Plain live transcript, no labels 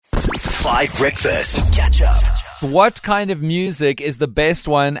5 Breakfast. Catch up. What kind of music is the best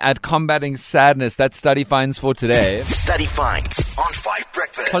one at combating sadness? That study finds for today. Study finds on 5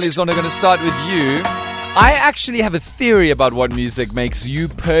 Breakfast. Holly Zondo, going to start with you. I actually have a theory about what music makes you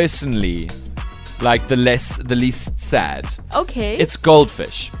personally like the least sad. Okay. It's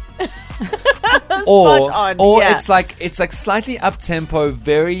Goldfish. It's like slightly up tempo,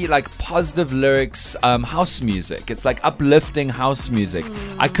 very like positive lyrics, house music. It's like uplifting house music.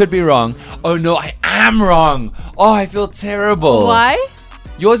 I could be wrong. Oh no, I am wrong. Oh, I feel terrible. Why?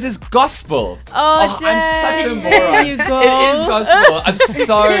 Yours is gospel. Oh, dang. I'm such a moron. There you go. It is gospel. I'm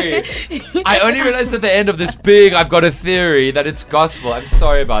sorry. I only realized at the end of this I've got a theory that it's gospel. I'm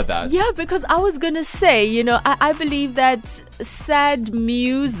sorry about that. Yeah, because I was going to say, I believe that sad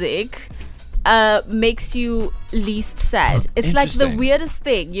music makes you least sad. It's like the weirdest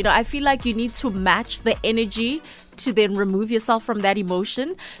thing. I feel like you need to match the energy to then remove yourself from that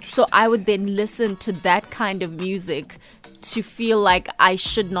emotion. So I would then listen to that kind of music to feel like I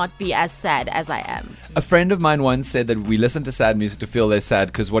should not be as sad as I am. A friend of mine once said that we listen to sad music to feel less sad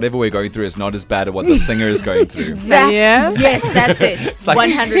because whatever we're going through is not as bad as what the singer is going through. Yes, that's it. It's like,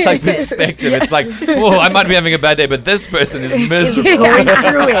 100%. It's like perspective. It's like, whoa, I might be having a bad day, but this person is miserable. Going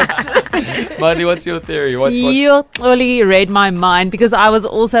through it. Marley, what's your theory? You totally read my mind because I was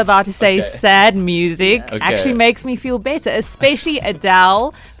also about to say sad music actually makes me feel better, especially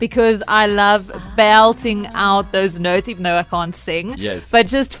Adele, because I love belting out those notes even though I can't sing. Yes. But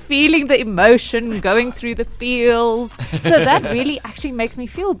just feeling the emotion, going through the feels. So that really actually makes me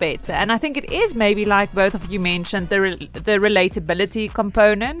feel better. And I think it is maybe like both of you mentioned, the relatability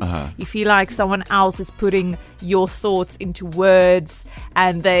component. You feel like someone else is putting your thoughts into words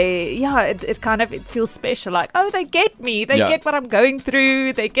and it feels special. Like, oh, they get me. They get what I'm going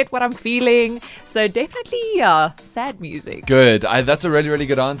through. They get what I'm feeling. So definitely, sad music. Good. That's a really, really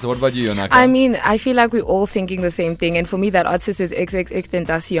good answer. What about you, Yonaka? I mean, I feel like we're all thinking the same thing. And for me, that artist is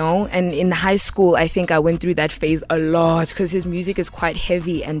XXXTentacion. And in high school, I think I went through that phase a lot because his music is quite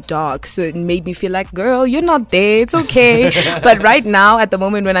heavy and dark. So it made me feel like, girl, you're not there. It's okay. But right now, at the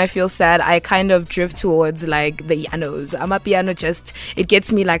moment when I feel sad, I kind of drift towards like the Yanos. Amapiano it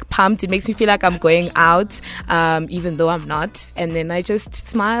gets me like pumped. It makes me feel like I'm going out, even though I'm not. And then I just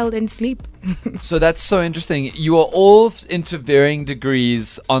smile and sleep. So that's so interesting. You are all into varying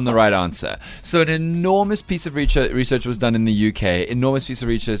degrees on the right answer. So an enormous piece of research was done in the UK, and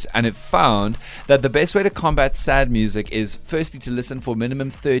it found that the best way to combat sad music is firstly to listen for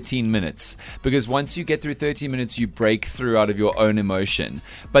minimum 13 minutes. Because once you get through 13 minutes, you break through out of your own emotion.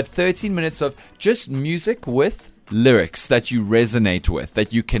 But 13 minutes of just music with lyrics that you resonate with,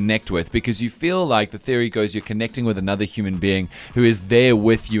 that you connect with, because you feel like the theory goes you're connecting with another human being who is there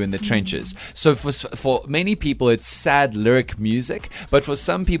with you in the trenches. So for many people it's sad lyric music, but for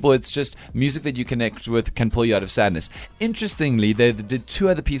some people it's just music that you connect with can pull you out of sadness. Interestingly, they did 2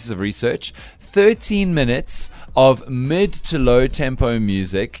 other pieces of research. 13 minutes of mid to low tempo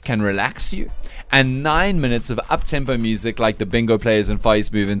music can relax you, and 9 minutes of up-tempo music like the Bingo Players and Far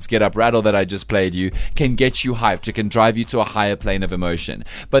East Movements Get Up Rattle that I just played you can get you hyped. It can drive you to a higher plane of emotion.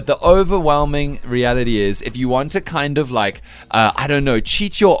 But the overwhelming reality is if you want to kind of like,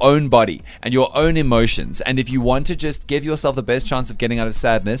 cheat your own body and your own emotions, and if you want to just give yourself the best chance of getting out of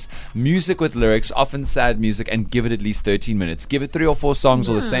sadness, music with lyrics, often sad music, and give it at least 13 minutes. Give it 3 or 4 songs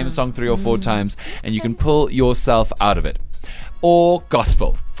or the same song 3 or 4 times, and you can pull yourself out of it. Or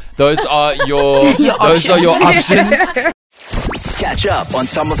gospel. Those are your options. Catch up on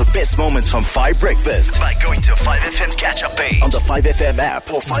some of the best moments from 5 Breakfast by going to 5FM's catch-up page on the 5FM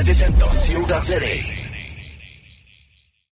app or 5FM.co.za.